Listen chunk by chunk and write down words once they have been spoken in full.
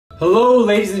Hello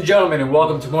ladies and gentlemen, and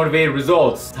welcome to Motivated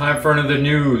Results. Time for another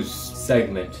news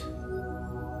segment.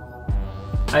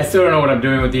 I still don't know what I'm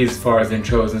doing with these as far as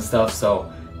intros and stuff,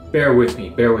 so bear with me.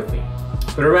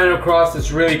 But I ran across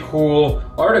this really cool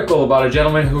article about a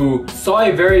gentleman who saw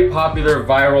a very popular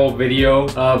viral video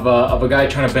of a guy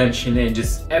trying to bench and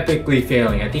just epically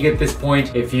failing. I think at this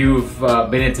point, if you've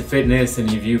been into fitness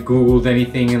and if you Googled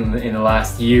anything in the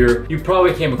last year, you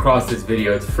probably came across this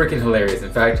video. It's freaking hilarious.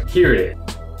 In fact, here it is.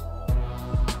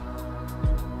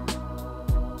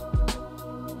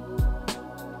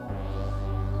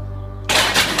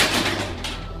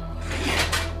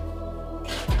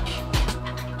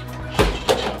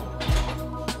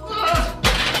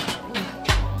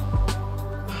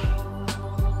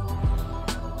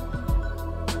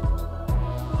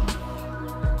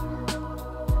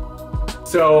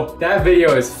 So that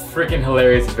video is freaking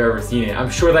hilarious if you've ever seen it. I'm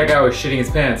sure that guy was shitting his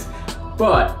pants,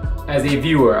 but as a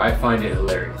viewer, I find it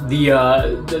hilarious.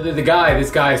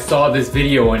 This guy saw this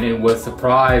video and it was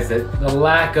surprised at the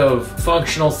lack of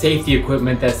functional safety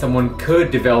equipment that someone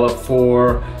could develop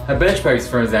for a bench press,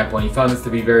 for example, and he found this to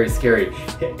be very scary.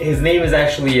 His name is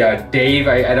actually Dave.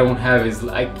 I don't have his,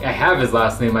 I have his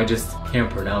last name, I just can't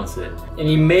pronounce it. And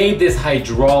he made this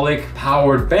hydraulic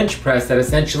powered bench press that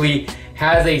essentially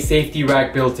has a safety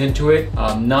rack built into it,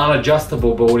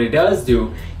 non-adjustable, but what it does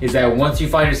do is that once you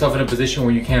find yourself in a position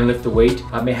where you can't lift the weight,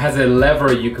 it has a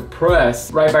lever you could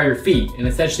press right by your feet, and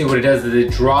essentially what it does is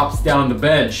it drops down the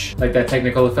bench, like that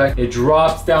technical effect, it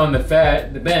drops down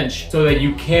the bench so that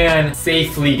you can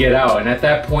safely get out, and at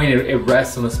that point it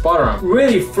rests on the spotter arm.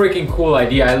 Really freaking cool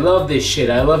idea. I love this shit.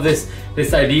 I love this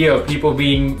idea of people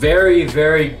being very,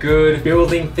 very good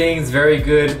building things, very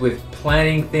good with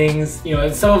planning things. You know,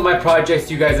 in some of my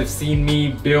projects you guys have seen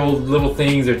me build little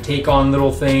things or take on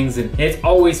little things, and it's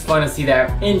always fun to see that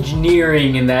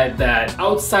engineering and that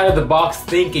outside of the box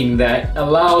thinking that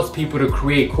allows people to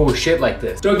create cool shit like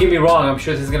this. Don't get me wrong, I'm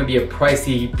sure this is gonna be a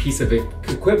pricey piece of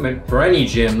equipment for any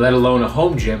gym, let alone a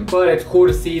home gym, but it's cool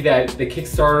to see that the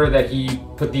Kickstarter that he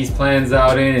put these plans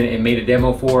out in and made a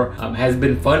demo for has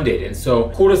been funded. And so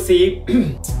cool to see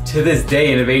to this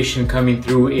day innovation coming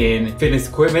through in fitness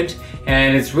equipment,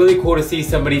 and it's really cool to see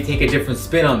somebody take a different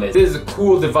spin on this. This is a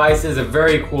cool device, this is a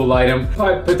very cool item.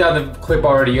 I put down the clip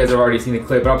already, you guys have already seen the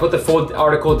clip, but I'll put the full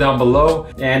article down below,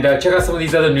 and check out some of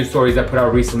these other news stories I put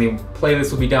out recently.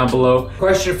 Playlist will be down below.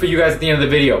 Question for you guys at the end of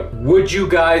the video: would you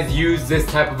guys use this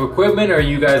type of equipment, or are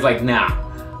you guys like, nah,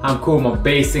 I'm cool with my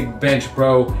basic bench,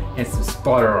 bro, and some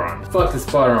spotter arms? Fuck the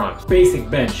spotter arms. Basic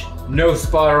bench, no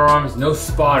spotter arms, no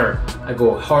spotter. I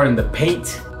go hard in the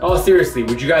paint. Oh, seriously,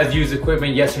 would you guys use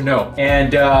equipment, yes or no?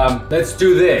 And let's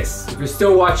do this. If you're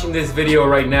still watching this video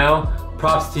right now,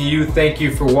 props to you, thank you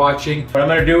for watching. What I'm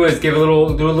gonna do is do a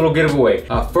little giveaway.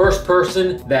 First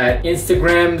person that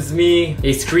Instagrams me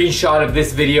a screenshot of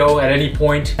this video at any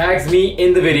point, tags me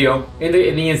in the video, in the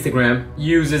Instagram,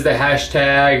 uses the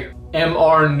hashtag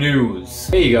MR News.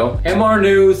 There you go, MR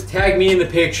News, tag me in the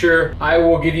picture. I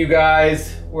will give you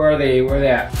guys, where are they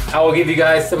at? I will give you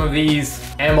guys some of these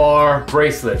MR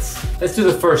bracelets. Let's do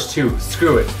the first two,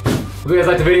 screw it. Hope you guys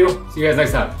liked the video, see you guys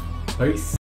next time. Peace.